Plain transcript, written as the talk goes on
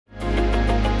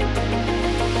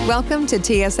Welcome to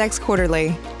TSX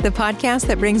Quarterly, the podcast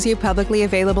that brings you publicly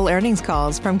available earnings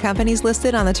calls from companies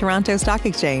listed on the Toronto Stock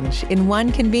Exchange in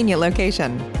one convenient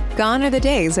location. Gone are the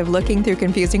days of looking through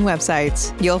confusing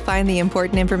websites. You'll find the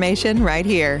important information right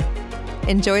here.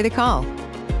 Enjoy the call.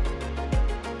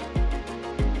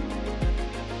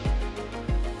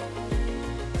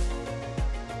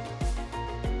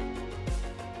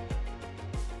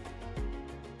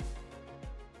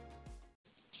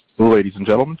 Ladies and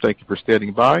gentlemen, thank you for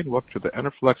standing by and welcome to the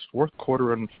Enerflex fourth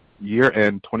quarter and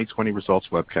year-end 2020 results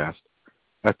webcast.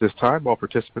 At this time, all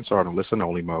participants are in a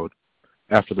listen-only mode.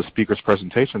 After the speaker's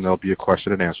presentation, there will be a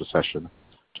question-and-answer session.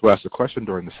 To ask a question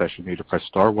during the session, you need to press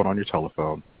star one on your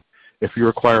telephone. If you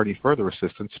require any further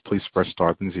assistance, please press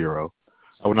star then zero.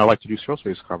 I would now like to do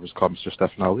today's conference call. Mr.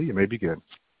 Stefan Ali, you may begin.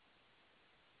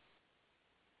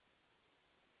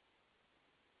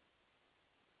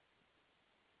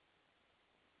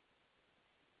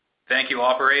 Thank you,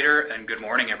 operator, and good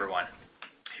morning, everyone.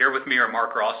 Here with me are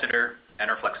Marc Rossiter,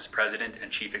 Enerflex's President and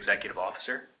Chief Executive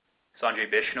Officer, Sanjay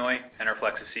Bishnoi,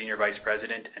 Enerflex's Senior Vice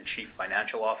President and Chief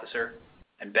Financial Officer,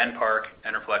 and Ben Park,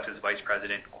 Enerflex's Vice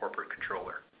President, Corporate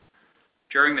Controller.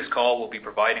 During this call, we'll be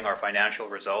providing our financial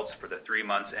results for the 3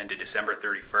 months ended December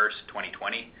 31st,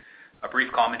 2020, a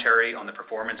brief commentary on the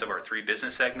performance of our 3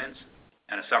 business segments,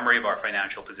 and a summary of our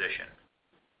financial position.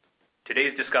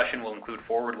 Today's discussion will include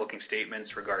forward-looking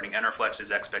statements regarding Enerflex's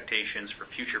expectations for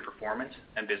future performance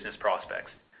and business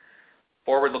prospects.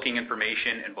 Forward-looking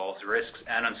information involves risks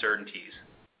and uncertainties,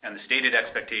 and the stated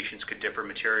expectations could differ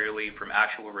materially from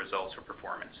actual results or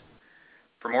performance.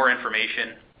 For more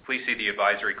information, please see the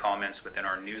advisory comments within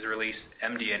our news release,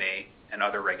 MD&A, and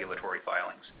other regulatory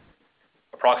filings.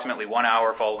 Approximately 1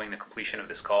 hour following the completion of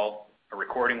this call, a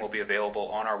recording will be available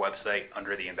on our website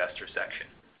under the Investor section.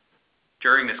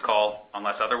 During this call,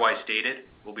 unless otherwise stated,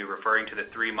 we'll be referring to the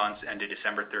 3 months ended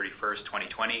December 31st,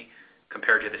 2020,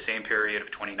 compared to the same period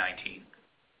of 2019.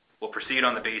 We'll proceed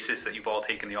on the basis that you've all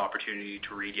taken the opportunity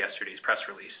to read yesterday's press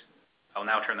release. I'll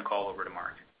now turn the call over to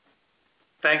Marc.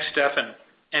 Thanks, Stefan,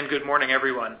 and good morning,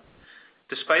 everyone.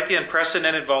 Despite the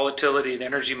unprecedented volatility in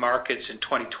energy markets in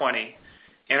 2020,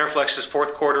 Enerflex's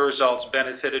fourth quarter results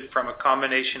benefited from a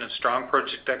combination of strong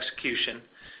project execution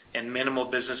and minimal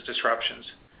business disruptions,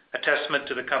 a testament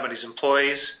to the company's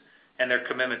employees and their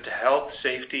commitment to health,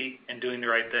 safety, and doing the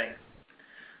right thing.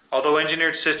 Although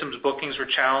Engineered Systems bookings were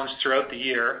challenged throughout the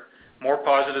year, more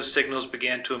positive signals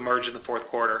began to emerge in the fourth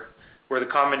quarter, where the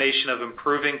combination of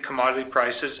improving commodity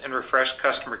prices and refreshed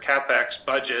customer CapEx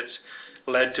budgets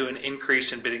led to an increase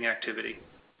in bidding activity.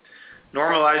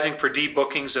 Normalizing for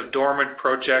debookings of dormant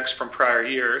projects from prior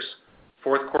years,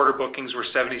 fourth quarter bookings were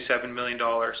 $77 million,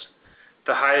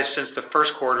 the highest since the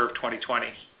first quarter of 2020.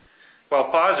 While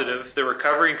positive, the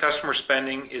recovery in customer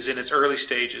spending is in its early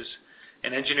stages,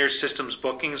 and Engineered Systems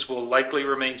bookings will likely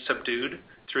remain subdued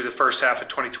through the first half of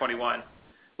 2021,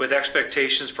 with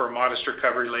expectations for a modest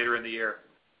recovery later in the year.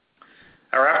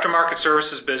 Our aftermarket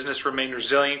services business remained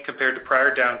resilient compared to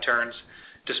prior downturns,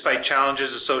 despite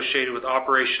challenges associated with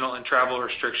operational and travel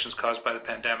restrictions caused by the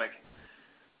pandemic.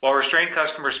 While restrained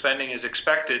customer spending is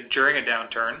expected during a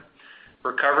downturn,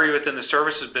 recovery within the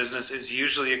services business is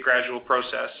usually a gradual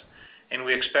process, and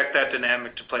we expect that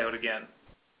dynamic to play out again.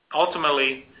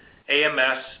 Ultimately,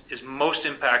 AMS is most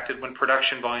impacted when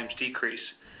production volumes decrease,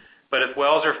 but if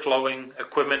wells are flowing,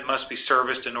 equipment must be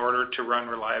serviced in order to run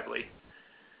reliably.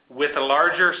 With a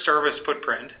larger service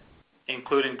footprint,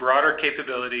 including broader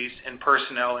capabilities and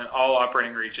personnel in all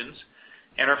operating regions,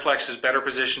 Enerflex is better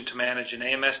positioned to manage an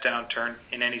AMS downturn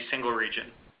in any single region.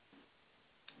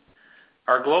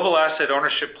 Our global asset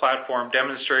ownership platform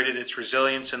demonstrated its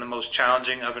resilience in the most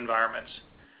challenging of environments.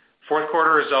 Fourth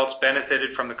quarter results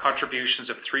benefited from the contributions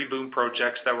of 3 BOOM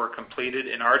projects that were completed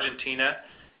in Argentina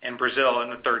and Brazil in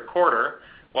the third quarter,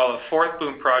 while a 4th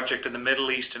BOOM project in the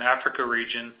Middle East and Africa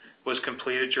region was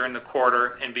completed during the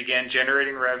quarter and began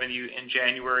generating revenue in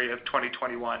January of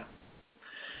 2021.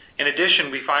 In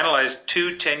addition, we finalized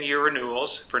 2 10-year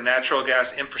renewals for natural gas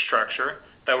infrastructure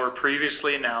that were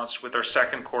previously announced with our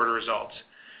second quarter results.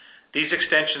 These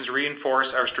extensions reinforce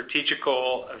our strategic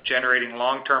goal of generating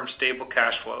long-term stable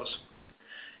cash flows.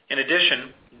 In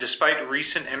addition, despite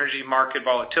recent energy market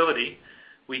volatility,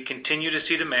 we continue to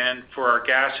see demand for our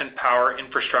gas and power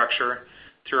infrastructure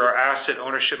through our asset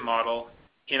ownership model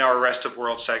in our Rest of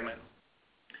World segment.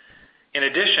 In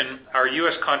addition, our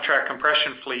U.S. contract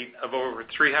compression fleet of over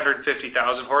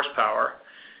 350,000 horsepower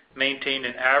maintained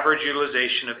an average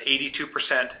utilization of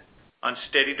 82% on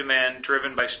steady demand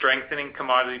driven by strengthening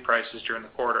commodity prices during the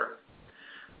quarter.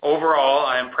 Overall,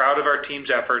 I am proud of our team's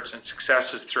efforts and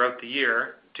successes throughout the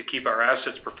year to keep our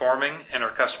assets performing and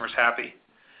our customers happy.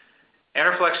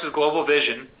 Enerflex's global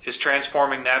vision is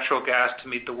transforming natural gas to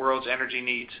meet the world's energy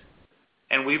needs,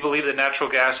 and we believe that natural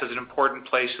gas has an important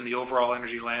place in the overall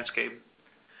energy landscape.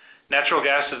 Natural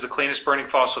gas is the cleanest burning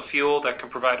fossil fuel that can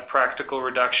provide a practical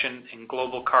reduction in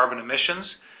global carbon emissions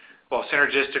while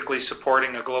synergistically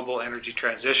supporting a global energy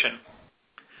transition.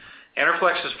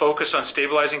 Enerflex's focus on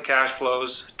stabilizing cash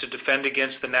flows to defend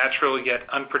against the natural yet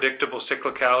unpredictable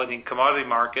cyclicality in commodity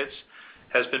markets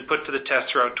has been put to the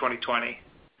test throughout 2020.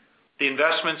 The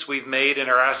investments we've made in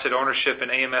our asset ownership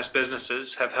and AMS businesses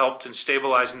have helped in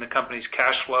stabilizing the company's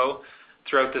cash flow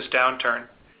throughout this downturn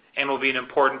and will be an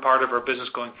important part of our business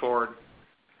going forward.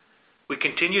 We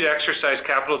continue to exercise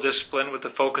capital discipline with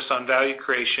a focus on value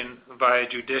creation via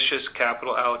judicious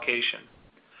capital allocation.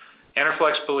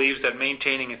 Enerflex believes that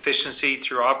maintaining efficiency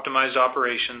through optimized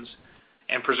operations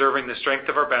and preserving the strength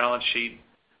of our balance sheet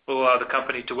will allow the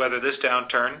company to weather this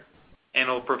downturn and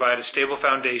will provide a stable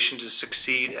foundation to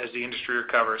succeed as the industry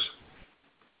recovers.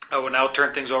 I will now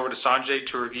turn things over to Sanjay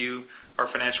to review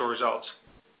our financial results.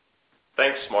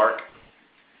 Thanks, Mark.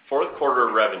 Fourth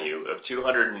quarter revenue of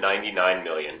 $299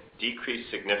 million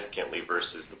decreased significantly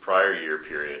versus the prior year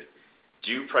period,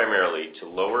 due primarily to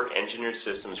lower Engineered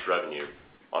Systems revenue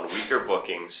on weaker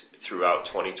bookings throughout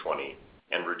 2020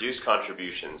 and reduced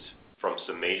contributions from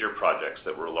some major projects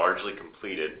that were largely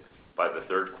completed by the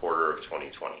third quarter of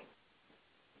 2020.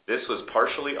 This was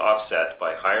partially offset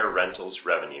by higher rentals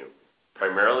revenue,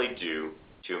 primarily due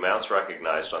to amounts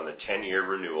recognized on the 10-year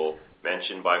renewal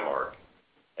mentioned by Mark,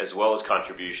 as well as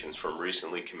contributions from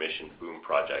recently commissioned BOOM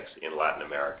projects in Latin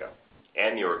America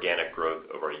and the organic growth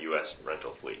of our U.S.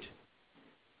 rental fleet.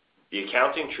 The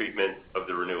accounting treatment of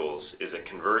the renewals is a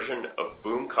conversion of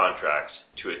BOOM contracts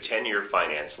to a 10-year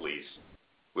finance lease,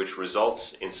 which results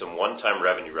in some one-time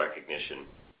revenue recognition,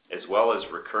 as well as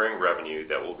recurring revenue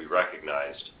that will be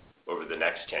recognized over the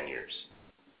next 10 years.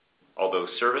 Although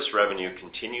service revenue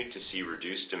continued to see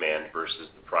reduced demand versus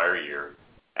the prior year,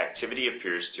 activity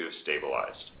appears to have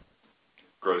stabilized.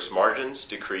 Gross margins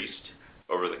decreased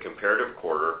over the comparative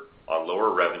quarter on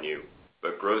lower revenue,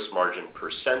 but gross margin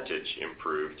percentage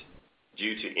improved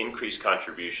due to increased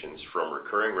contributions from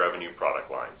recurring revenue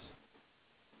product lines.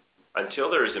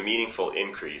 Until there is a meaningful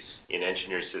increase in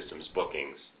Engineered Systems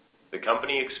bookings, the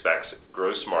company expects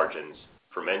gross margins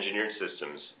from Engineered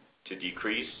Systems to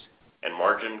decrease and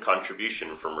margin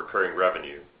contribution from recurring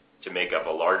revenue to make up a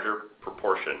larger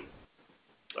proportion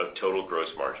of total gross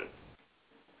margin.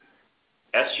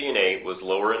 SG&A was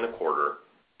lower in the quarter,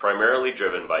 primarily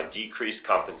driven by decreased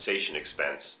compensation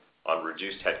expense on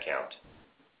reduced headcount,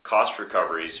 cost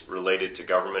recoveries related to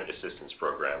government assistance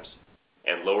programs,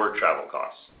 and lower travel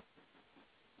costs.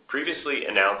 Previously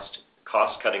announced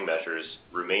cost-cutting measures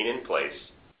remain in place,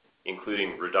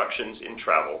 including reductions in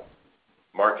travel,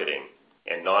 marketing,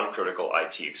 and non-critical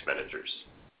IT expenditures.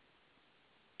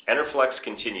 Enerflex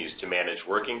continues to manage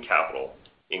working capital,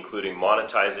 including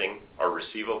monetizing our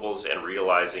receivables and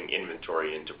realizing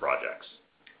inventory into projects.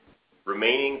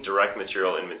 Remaining direct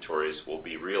material inventories will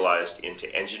be realized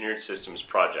into Engineered Systems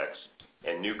projects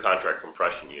and new contract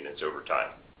compression units over time.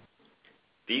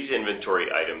 These inventory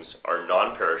items are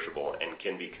non-perishable and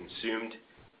can be consumed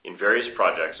in various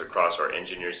projects across our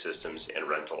Engineered Systems and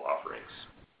rental offerings.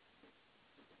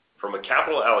 From a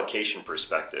capital allocation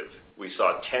perspective, we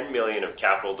saw $10 million of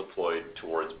capital deployed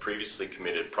towards previously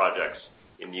committed projects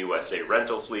in the USA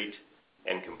rental fleet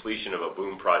and completion of a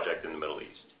BOOM project in the Middle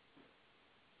East.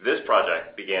 This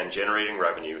project began generating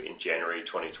revenue in January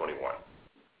 2021.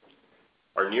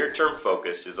 Our near-term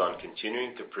focus is on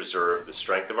continuing to preserve the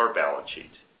strength of our balance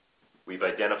sheet. We've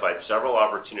identified several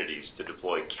opportunities to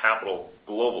deploy capital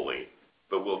globally,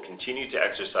 but will continue to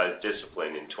exercise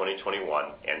discipline in 2021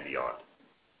 and beyond.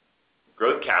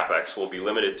 Growth CapEx will be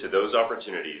limited to those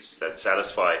opportunities that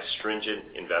satisfy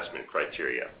stringent investment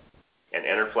criteria, and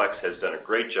Enerflex has done a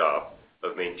great job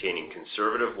of maintaining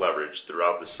conservative leverage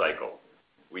throughout the cycle.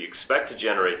 We expect to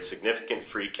generate significant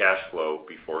free cash flow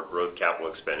before growth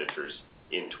capital expenditures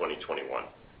in 2021.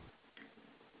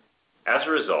 As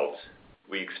a result,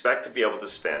 we expect to be able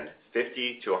to spend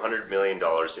 $50 to $100 million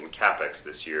in CapEx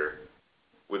this year,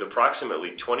 with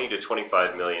approximately $20 to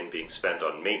 $25 million being spent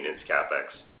on maintenance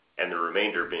CapEx and the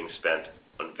remainder being spent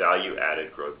on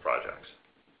value-added growth projects.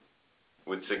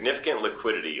 With significant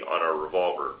liquidity on our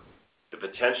revolver, the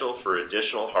potential for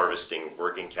additional harvesting of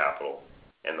working capital,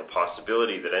 and the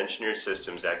possibility that Engineered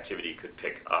Systems activity could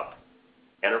pick up,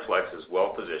 Enerflex is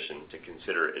well positioned to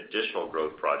consider additional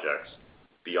growth projects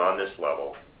beyond this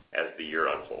level as the year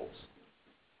unfolds.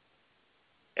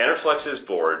 Enerflex's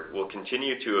board will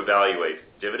continue to evaluate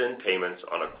dividend payments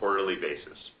on a quarterly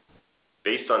basis,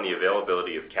 based on the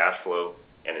availability of cash flow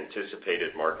and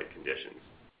anticipated market conditions,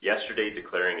 yesterday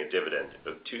declaring a dividend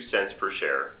of 2 cents per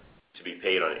share to be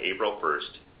paid on April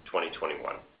 1st,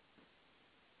 2021.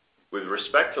 With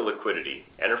respect to liquidity,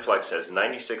 Enerflex has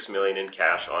 $96 million in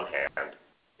cash on hand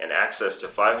and access to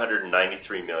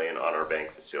 $593 million on our bank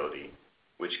facility,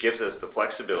 which gives us the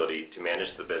flexibility to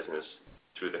manage the business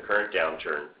through the current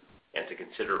downturn and to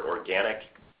consider organic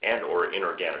and/or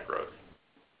inorganic growth.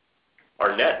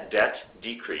 Our net debt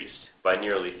decreased by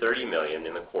nearly $30 million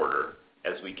in the quarter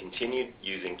as we continued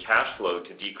using cash flow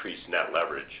to decrease net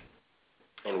leverage,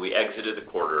 and we exited the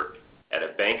quarter at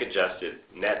a bank-adjusted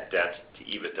net debt to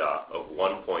EBITDA of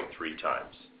 1.3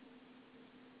 times.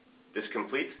 This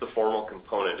completes the formal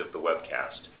component of the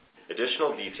webcast.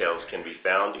 Additional details can be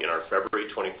found in our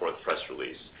February 24th press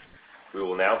release. We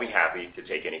will now be happy to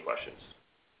take any questions.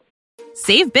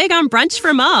 Save big on brunch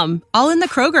for mom, all in the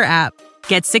Kroger app.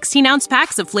 Get 16-ounce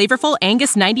packs of flavorful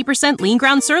Angus 90% lean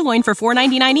ground sirloin for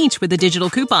 $4.99 each with a digital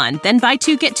coupon. Then buy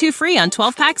 2, get 2 free on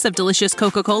 12 packs of delicious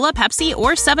Coca-Cola, Pepsi,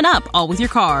 or 7-Up, all with your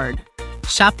card.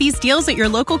 Shop these deals at your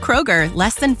local Kroger,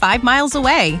 less than 5 miles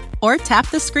away. Or tap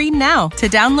the screen now to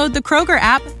download the Kroger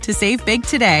app to save big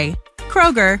today.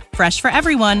 Kroger, fresh for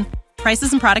everyone.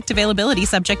 Prices and product availability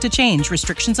subject to change.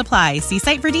 Restrictions apply. See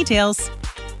site for details.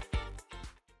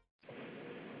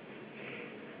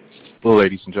 Well,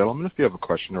 ladies and gentlemen, if you have a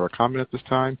question or a comment at this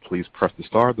time, please press the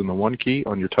star, then the 1 key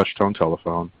on your touch-tone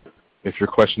telephone. If your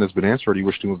question has been answered or you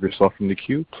wish to move yourself from the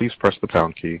queue, please press the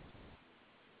pound key.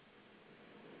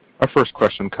 Our first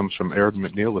question comes from Aaron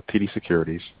MacNeil with TD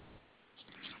Securities.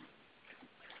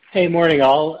 Hey, morning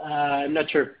all. I'm not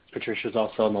sure if Patricia's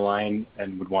also on the line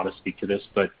and would want to speak to this,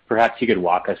 but perhaps you could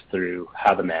walk us through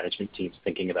how the management team's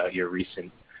thinking about your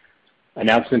recent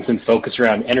announcements and focus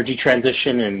around energy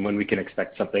transition and when we can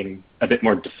expect something a bit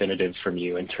more definitive from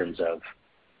you in terms of,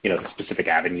 the specific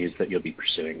avenues that you'll be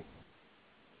pursuing.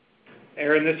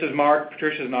 Aaron, this is Mark.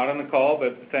 Patricia's not on the call,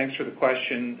 but thanks for the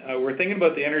question. We're thinking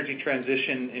about the energy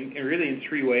transition in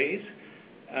 3 ways.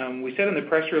 We said in the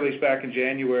press release back in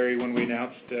January when we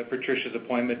announced Patricia's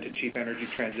appointment to Chief Energy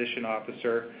Transition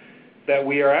Officer that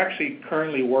we are actually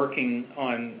currently working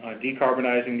on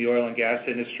decarbonizing the oil and gas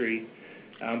industry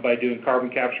by doing carbon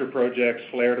capture projects,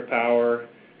 flare to power,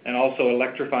 and also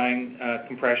electrifying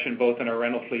compression both in our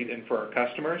rental fleet and for our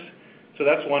customers. So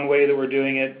that's one way that we're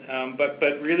doing it.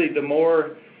 But really the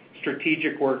more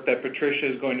strategic work that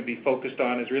Patricia is going to be focused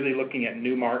on is really looking at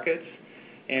new markets.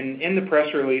 And in the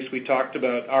press release, we talked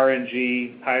about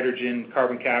RNG, hydrogen,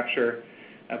 carbon capture,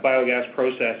 biogas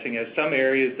processing as some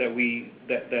areas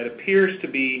that appears to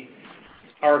be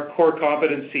our core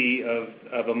competency of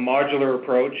a modular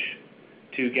approach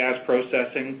to gas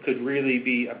processing could really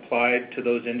be applied to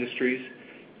those industries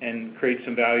and create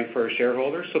some value for our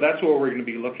shareholders. So that's what we're going to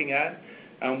be looking at.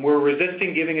 We're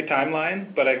resisting giving a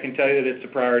timeline, but I can tell you that it's a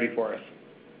priority for us.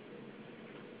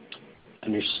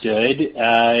 Understood.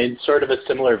 In sort of a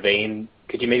similar vein,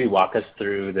 could you maybe walk us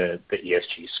through the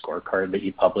ESG scorecard that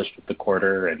you published with the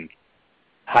quarter and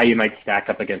how you might stack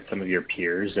up against some of your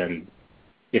peers and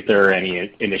if there are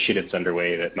any initiatives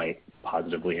underway that might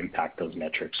positively impact those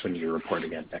metrics when you report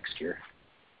again next year?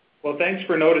 Well, thanks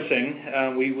for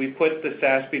noticing. We put the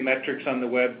SASB metrics on the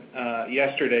web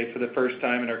yesterday for the first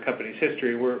time in our company's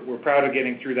history. We're proud of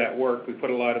getting through that work. We put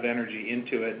a lot of energy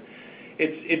into it.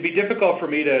 It'd be difficult for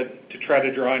me to try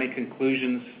to draw any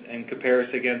conclusions and compare us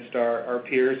against our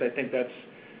peers. I think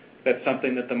that's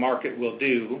something that the market will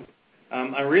do.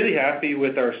 I'm really happy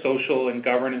with our social and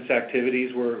governance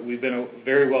activities. We've been a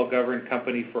very well-governed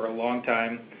company for a long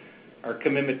time. Our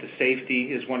commitment to safety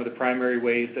is one of the primary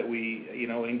ways that we,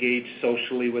 engage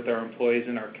socially with our employees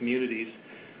and our communities.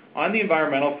 On the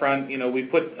environmental front, we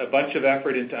put a bunch of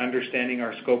effort into understanding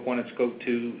our Scope 1 and Scope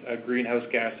 2 greenhouse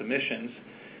gas emissions,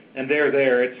 and they're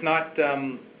there. It's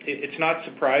not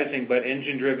surprising, but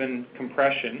engine-driven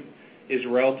compression is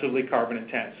relatively carbon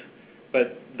intense.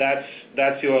 But that's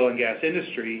the oil and gas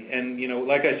industry, and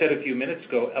like I said a few minutes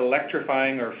ago,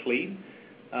 electrifying our fleet,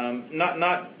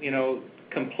 not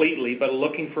completely, but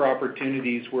looking for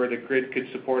opportunities where the grid could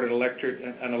support an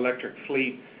electric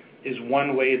fleet is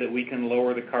one way that we can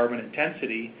lower the carbon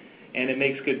intensity, and it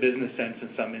makes good business sense in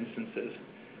some instances.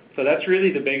 So that's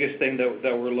really the biggest thing that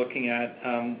we're looking at.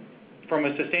 From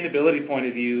a sustainability point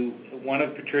of view, one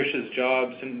of Patricia's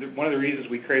jobs, and one of the reasons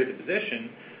we created the position,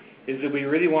 is that we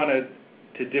really want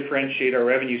to differentiate our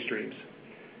revenue streams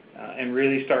and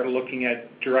really start looking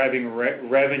at deriving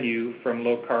revenue from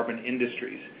low-carbon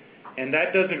industries. And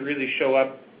that doesn't really show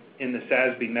up in the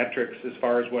SASB metrics as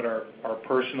far as what our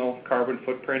personal carbon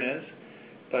footprint is,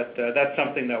 but that's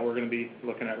something that we're going to be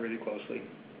looking at really closely.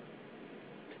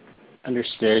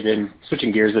 Understood. And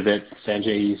switching gears a bit,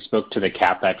 Sanjay, you spoke to the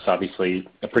CapEx, obviously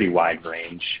a pretty wide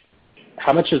range.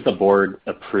 How much has the board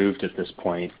approved at this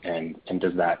point, and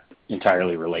does that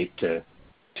entirely relate to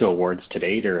awards to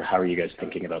date, or how are you guys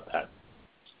thinking about that?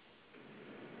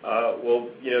 Well,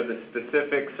 the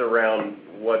specifics around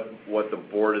what the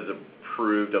board has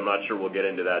approved, I'm not sure we'll get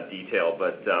into that detail,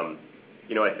 but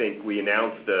I think we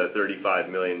announced a $35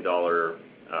 million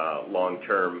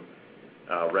long-term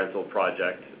rental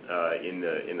project in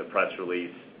the press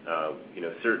release.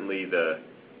 Certainly the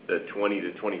 20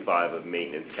 to 25 of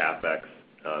maintenance CapEx,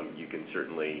 you can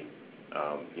certainly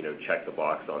check the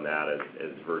box on that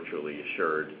as virtually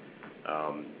assured.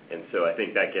 And so I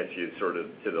think that gets you sort of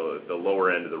to the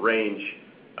lower end of the range.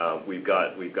 We've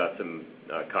got some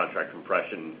contract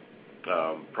compression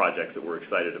projects that we're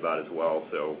excited about as well.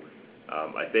 So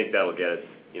I think that'll get us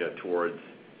towards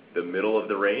the middle of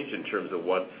the range in terms of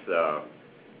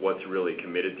what's really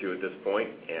committed to at this point.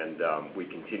 And we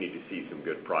continue to see some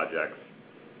good projects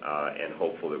and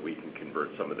hopeful that we can convert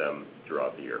some of them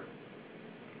throughout the year.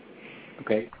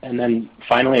 Okay. And then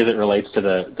finally, as it relates to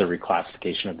the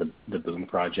reclassification of the BOOM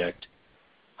project,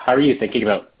 how are you thinking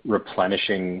about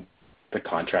replenishing the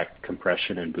contract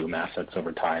compression and BOOM assets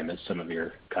over time as some of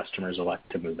your customers elect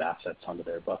to move assets onto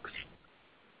their books?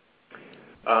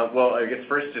 Well, I guess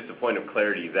first, just a point of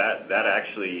clarity, that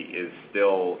actually is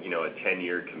still, a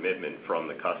 10-year commitment from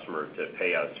the customer to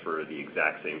pay us for the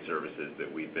exact same services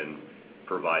that we've been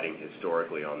providing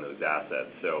historically on those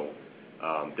assets. So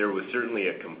there was certainly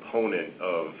a component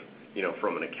of,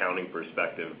 from an accounting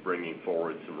perspective, bringing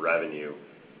forward some revenue.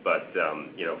 But,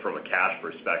 from a cash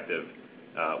perspective,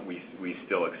 we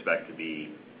still expect to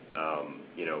be,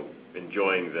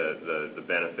 enjoying the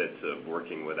benefits of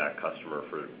working with that customer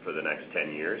for the next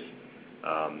 10 years.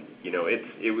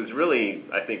 It was really,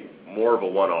 I think, more of a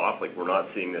one-off. Like, we're not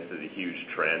seeing this as a huge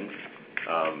trend,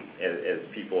 as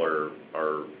people are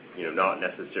not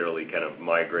necessarily kind of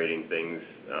migrating things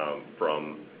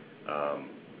from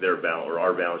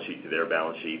our balance sheet to their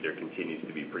balance sheet. There continues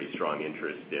to be pretty strong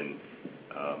interest in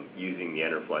using the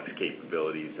Enerflex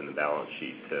capabilities in the balance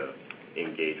sheet to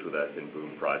engage with us in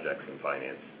BOOM projects and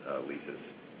finance leases.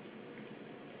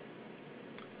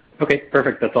 Okay,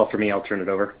 perfect. That's all for me. I'll turn it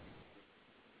over.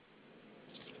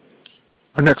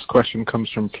 Our next question comes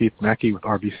from Keith Mackey with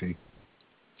RBC.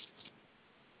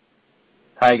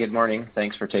 Hi, good morning.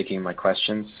 Thanks for taking my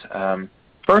questions.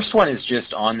 First one is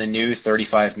just on the new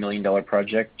 $35 million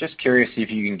project. Just curious if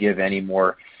you can give any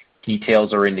more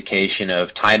details or indication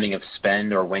of timing of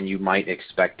spend or when you might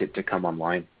expect it to come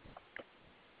online.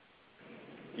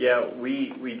 Yeah,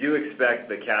 we do expect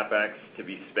the CapEx to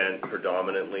be spent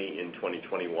predominantly in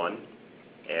 2021,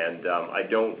 and I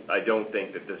don't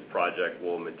think that this project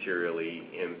will materially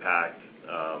impact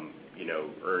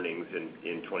earnings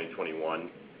in 2021.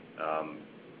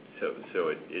 So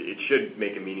it should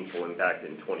make a meaningful impact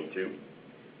in 22,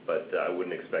 but I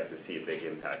wouldn't expect to see a big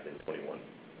impact in 21.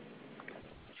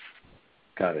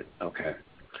 Got it. Okay.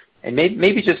 And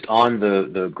maybe just on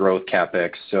the growth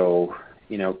CapEx. So,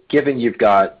 given you've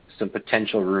got some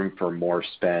potential room for more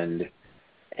spend,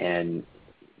 and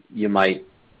you might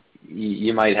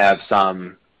have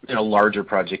some larger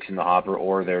projects in the hopper,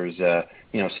 or there's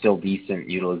still decent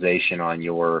utilization on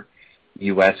your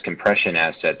U.S. compression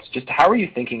assets. Just how are you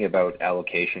thinking about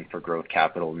allocation for growth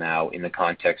capital now in the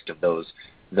context of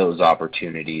those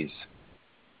opportunities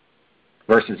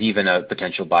versus even a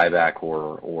potential buyback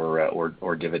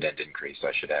or dividend increase,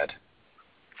 I should add?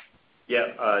 Yeah,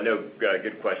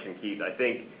 good question, Keith. I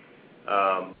think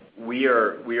we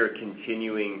are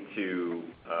continuing to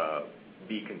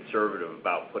be conservative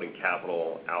about putting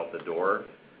capital out the door.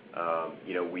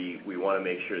 We want to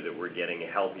make sure that we're getting a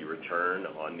healthy return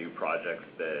on new projects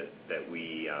that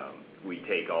we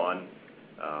take on.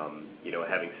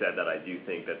 Having said that, I do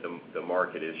think that the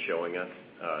market is showing us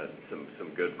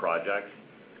some good projects.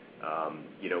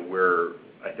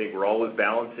 I think we're always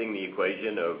balancing the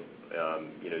equation of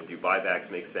do buybacks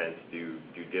make sense? Do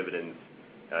dividends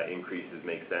increases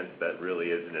make sense? That really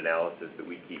is an analysis that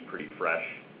we keep pretty fresh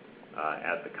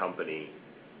at the company.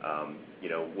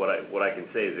 What I can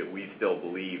say is that we still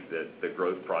believe that the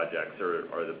growth projects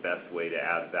are the best way to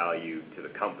add value to the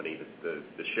company.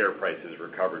 The share price has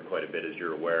recovered quite a bit, as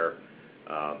you're aware.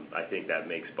 I think that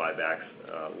makes buybacks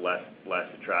less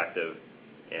attractive,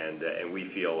 and we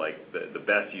feel like the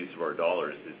best use of our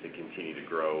dollars is to continue to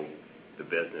grow the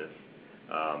business.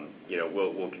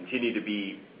 We'll continue to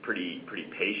be pretty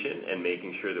patient and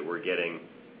making sure that we're getting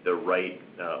the right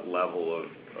level of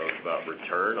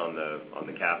return on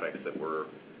the CapEx that we're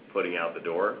putting out the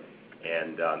door.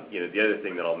 And the other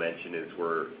thing that I'll mention is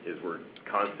we're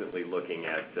constantly looking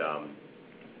at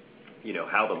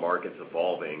how the market's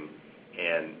evolving,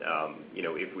 and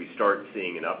if we start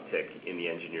seeing an uptick in the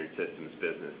engineered systems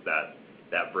business,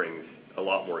 that brings a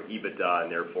lot more EBITDA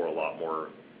and therefore a lot more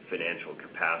financial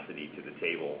capacity to the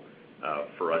table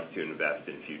for us to invest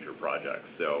in future projects.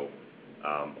 So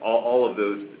all of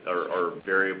those are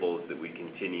variables that we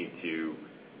continue to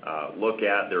look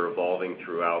at. They're evolving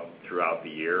throughout the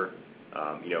year.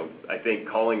 I think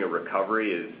calling a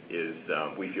recovery is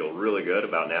we feel really good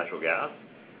about natural gas,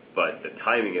 but the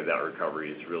timing of that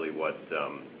recovery is really what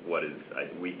is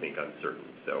we think uncertain.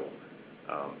 So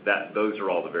those are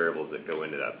all the variables that go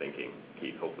into that thinking.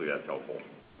 Keith, hopefully that's helpful.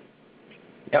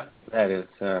 Yep, that is.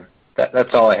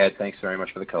 That's all I had. Thanks very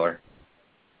much for the color.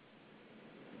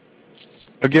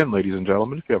 Again, ladies and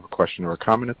gentlemen, if you have a question or a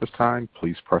comment at this time,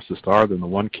 please press the star, then the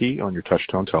 1 key on your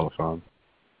touch-tone telephone.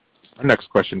 Our next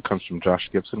question comes from Josh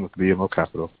Gibson with BMO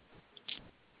Capital.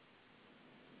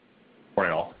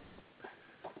 Morning, all.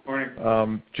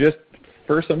 Morning.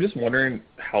 First, I'm just wondering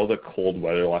how the cold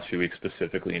weather the last few weeks,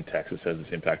 specifically in Texas, has this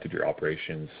impacted your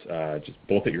operations, just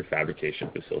both at your fabrication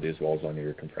facility as well as on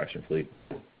your compression fleet.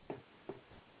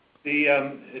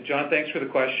 John, thanks for the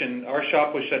question. Our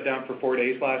shop was shut down for 4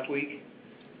 days last week,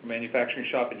 our manufacturing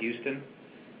shop in Houston.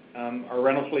 Our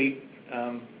rental fleet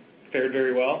fared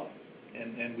very well,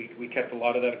 and we kept a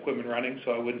lot of that equipment running,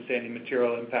 so I wouldn't say any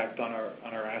material impact on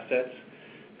our assets.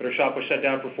 But our shop was shut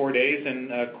down for 4 days,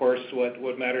 and of course,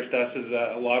 what matters to us is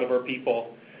a lot of our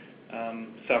people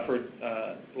suffered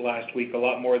last week, a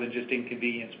lot more than just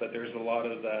inconvenience, but there's a lot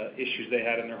of issues they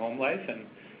had in their home life, and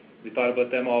we thought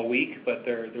about them all week, but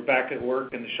they're back at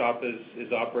work, and the shop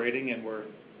is operating, and we're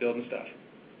building stuff.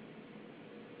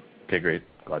 Okay, great.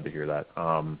 Glad to hear that.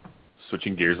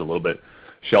 Switching gears a little bit,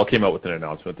 Shell came out with an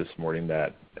announcement this morning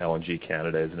that LNG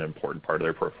Canada is an important part of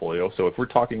their portfolio. So if we're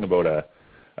talking about a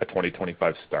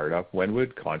 2025 startup, when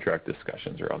would contract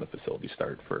discussions around the facility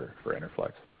start for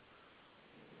Enerflex?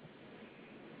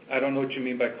 I don't know what you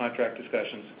mean by contract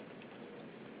discussions.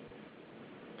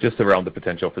 Just around the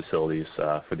potential facilities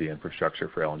for the infrastructure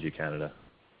for LNG Canada.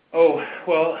 Oh,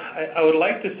 well, I would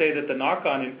like to say that the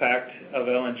knock-on impact of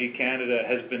LNG Canada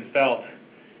has been felt,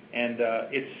 and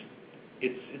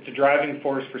it's a driving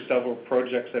force for several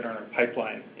projects that are in our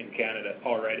pipeline in Canada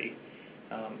already.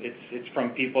 It's from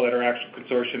people that are actual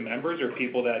consortium members or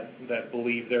people that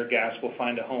believe their gas will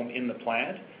find a home in the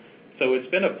plant. So it's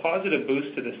been a positive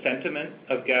boost to the sentiment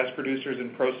of gas producers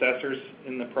and processors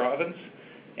in the province,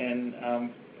 and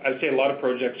I'd say a lot of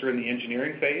projects are in the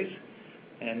engineering phase,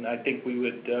 and I think we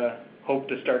would hope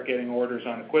to start getting orders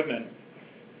on equipment,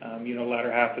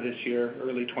 latter half of this year,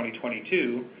 early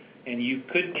 2022, and you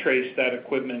could trace that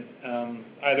equipment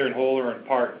either in whole or in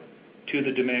part to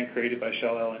the demand created by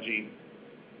Shell LNG.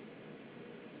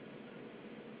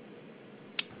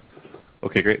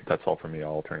 Okay, great. That's all from me.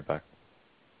 I'll turn it back.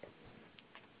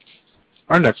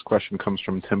 Our next question comes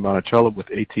from Tim Monachello with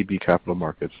ATB Capital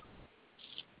Markets.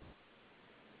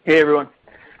 Hey, everyone.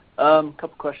 Couple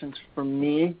questions from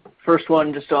me. First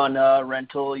one, just on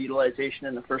rental utilization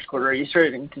in the first quarter. Are you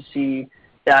starting to see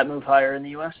that move higher in the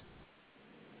U.S.?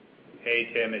 Hey,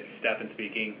 Tim, it's Stefan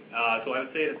speaking. So I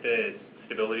would say that the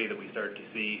stability that we started to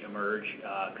see emerge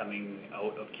coming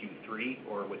out of Q3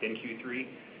 or within Q3,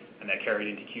 and that carried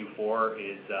into Q4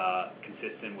 is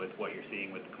consistent with what you're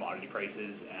seeing with commodity prices,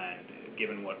 and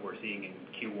given what we're seeing in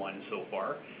Q1 so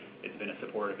far, it's been a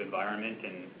supportive environment,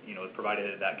 and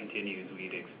provided that continues,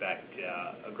 we'd expect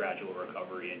a gradual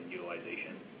recovery in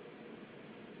utilization.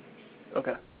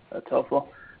 Okay, that's helpful.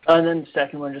 And then the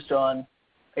second one, just on,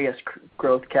 I guess,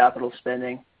 growth capital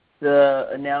spending. The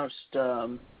announced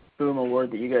boom award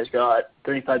that you guys got,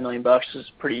 $35 million,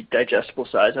 is pretty digestible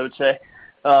size, I would say.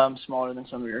 Smaller than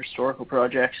some of your historical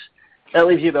projects. That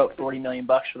leaves you about $40 million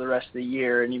for the rest of the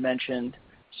year, and you mentioned,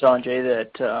 Sanjay,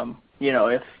 that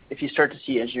if you start to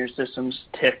see engineered systems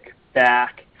tick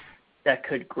back, that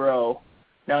could grow.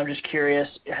 Now I'm just curious,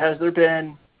 has there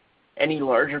been any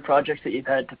larger projects that you've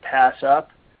had to pass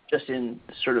up, just in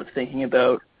sort of thinking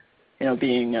about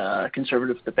being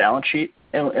conservative with the balance sheet,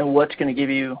 and what's going to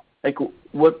give you, like,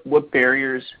 what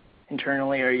barriers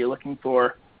internally are you looking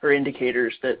for, or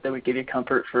indicators that would give you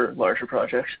comfort for larger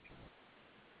projects?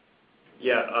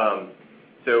 Yeah,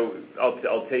 so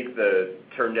I'll take the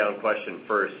turn down question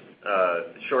first.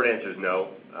 Short answer is no.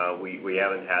 We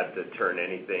haven't had to turn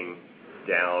anything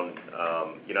down.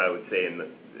 I would say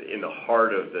in the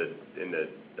heart of the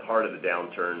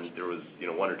downturn, there was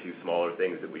one or two smaller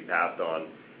things that we passed on.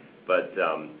 But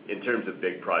in terms of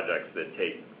big projects that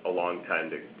take a long time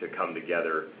to come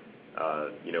together,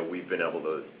 we've been able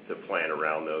to plan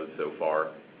around those so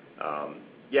far.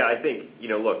 I think,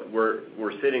 look,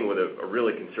 we're sitting with a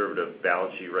really conservative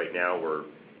balance sheet right now. We're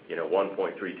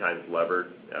 1.3 times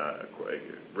levered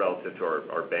relative to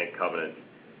our bank covenants.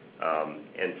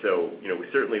 We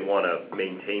certainly want to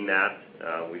maintain that.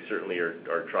 We certainly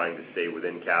are trying to stay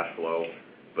within cash flow.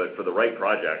 But for the right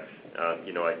projects,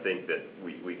 I think that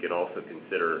we can also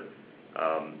consider,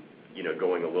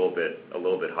 going a little bit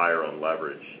higher on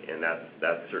leverage, and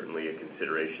that's certainly a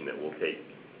consideration that we'll take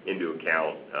into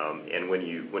account. And when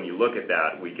you look at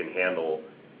that, we can handle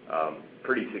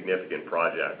pretty significant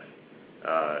projects,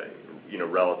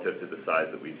 relative to the size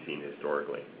that we've seen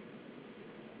historically.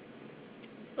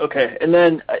 Okay, and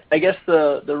then I guess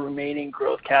the remaining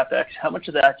growth CapEx, how much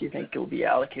of that do you think will be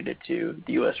allocated to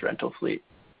the U.S. rental fleet?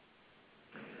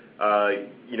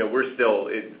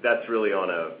 That's really on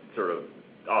a sort of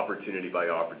opportunity by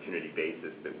opportunity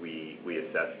basis that we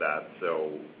assess that.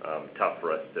 So tough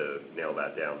for us to nail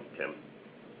that down, Tim.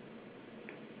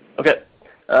 Okay,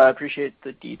 appreciate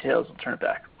the details. I'll turn it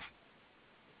back.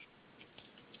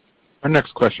 Our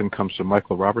next question comes from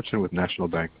Michael Robertson with National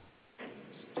Bank.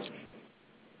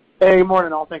 Hey, good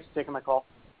morning, all. Thanks for taking my call.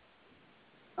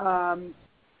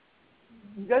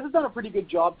 You guys have done a pretty good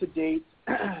job to date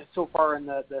so far in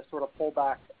the sort of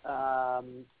pullback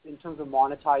in terms of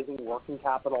monetizing working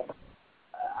capital.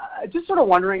 Just sort of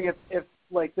wondering if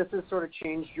like this has sort of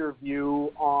changed your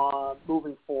view on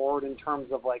moving forward in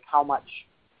terms of like how much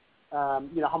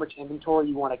how much inventory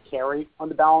you want to carry on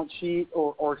the balance sheet,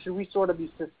 or should we sort of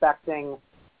be suspecting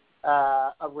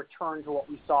a return to what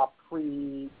we saw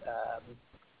pre-pandemic,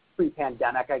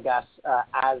 I guess,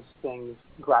 as things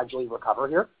gradually recover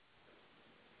here?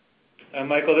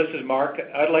 Michael, this is Mark.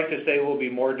 I'd like to say we'll be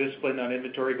more disciplined on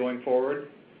inventory going forward.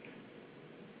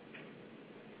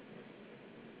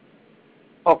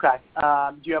 Okay.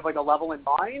 Do you have like a level in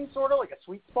mind, sort of like a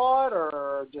sweet spot,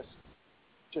 or just?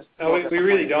 No, we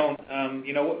really don't.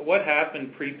 What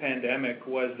happened pre-pandemic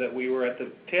was that we were at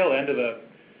the tail end of a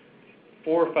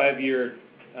 4 or 5 year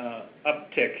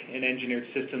uptick in engineered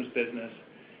systems business,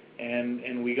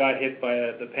 and we got hit by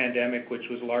the pandemic, which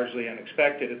was largely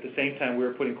unexpected. At the same time, we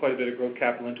were putting quite a bit of growth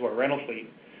capital into our rental fleet.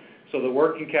 So the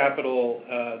working capital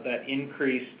that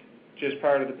increased just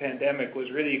prior to the pandemic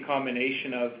was really a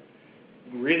combination of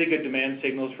really good demand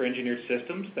signals for engineered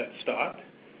systems that stopped,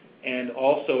 and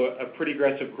also a pretty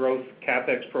aggressive growth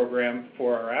CapEx program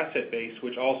for our asset base,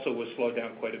 which also was slowed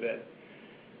down quite a bit.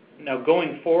 Now,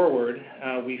 going forward,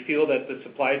 we feel that the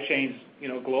supply chains,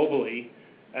 globally,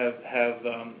 have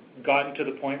gotten to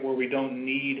the point where we don't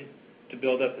need to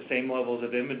build up the same levels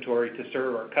of inventory to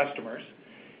serve our customers.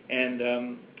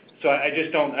 And so I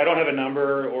don't have a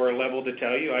number or a level to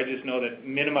tell you. I just know that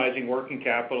minimizing working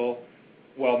capital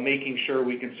while making sure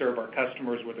we can serve our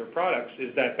customers with their products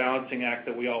is that balancing act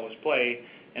that we always play,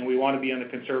 and we want to be on the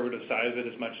conservative side of it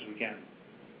as much as we can.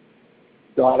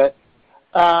 Got it.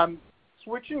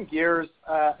 Switching gears,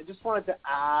 I just wanted to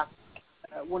ask,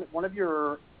 one of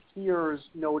your peers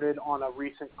noted on a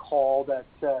recent call that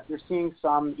you're seeing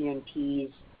some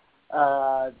E&Ps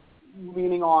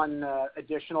leaning on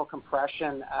additional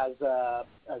compression as a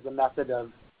method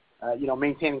of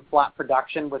maintaining flat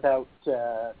production without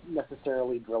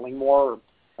necessarily drilling more,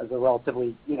 as a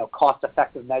relatively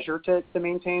cost-effective measure to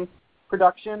maintain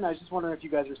production. I was just wondering if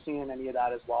you guys are seeing any of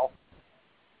that as well.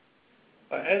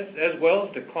 As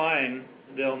wells decline,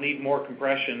 they'll need more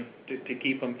compression to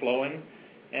keep them flowing,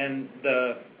 and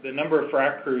the number of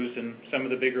frac crews in some of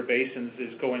the bigger basins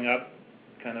is going up,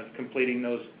 kind of completing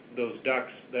those DUCs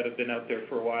that have been out there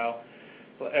for a while.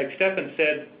 Like Stefan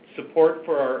said, support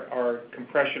for our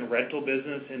compression rental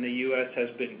business in the U.S. has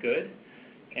been good,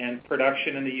 and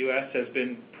production in the U.S. has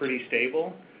been pretty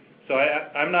stable. So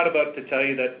I'm not about to tell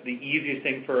you that the easiest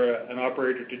thing for an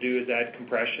operator to do is add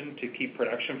compression to keep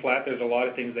production flat. There's a lot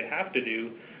of things they have to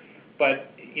do,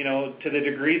 but to the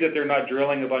degree that they're not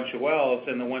drilling a bunch of wells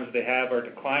and the ones they have are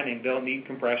declining, they'll need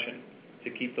compression to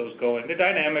keep those going. The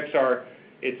dynamics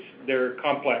they're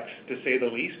complex to say the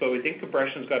least, but we think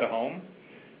compression's got a home.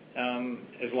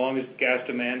 As long as gas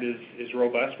demand is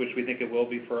robust, which we think it will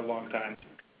be for a long time.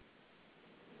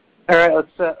 All right,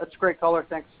 that's great color.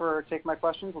 Thanks for taking my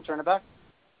questions. We'll turn it back.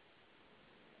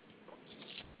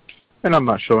 And I'm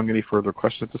not showing any further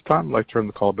questions at this time. I'd like to turn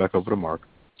the call back over to Mark.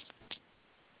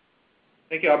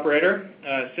 Thank you, operator.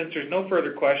 Since there's no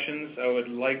further questions, I would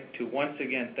like to once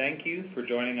again thank you for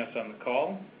joining us on the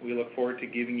call. We look forward to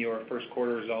giving you our first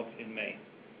quarter results in May.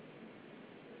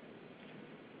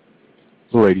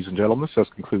 Ladies and gentlemen, this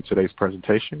does conclude today's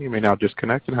presentation. You may now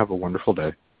disconnect and have a wonderful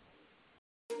day.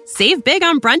 Save big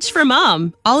on brunch for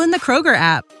mom, all in the Kroger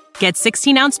app. Get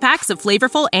 16-ounce packs of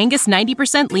flavorful Angus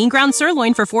 90% lean ground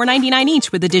sirloin for $4.99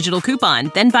 each with a digital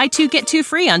coupon. Then buy 2, get 2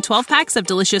 free on 12 packs of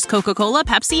delicious Coca-Cola,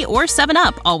 Pepsi, or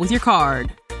 7-Up, all with your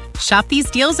card. Shop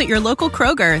these deals at your local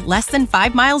Kroger, less than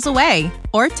 5 miles away.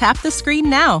 Or tap the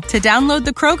screen now to download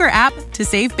the Kroger app to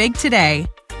save big today.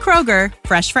 Kroger,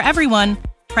 fresh for everyone.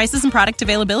 Prices and product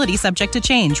availability subject to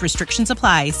change. Restrictions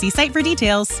apply. See site for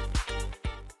details.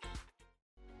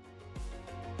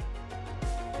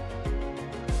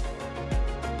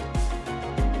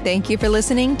 Thank you for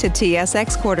listening to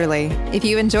TSX Quarterly. If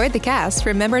you enjoyed the cast,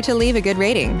 remember to leave a good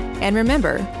rating. And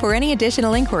remember, for any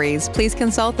additional inquiries, please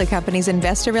consult the company's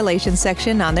investor relations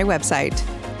section on their website.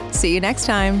 See you next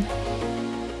time.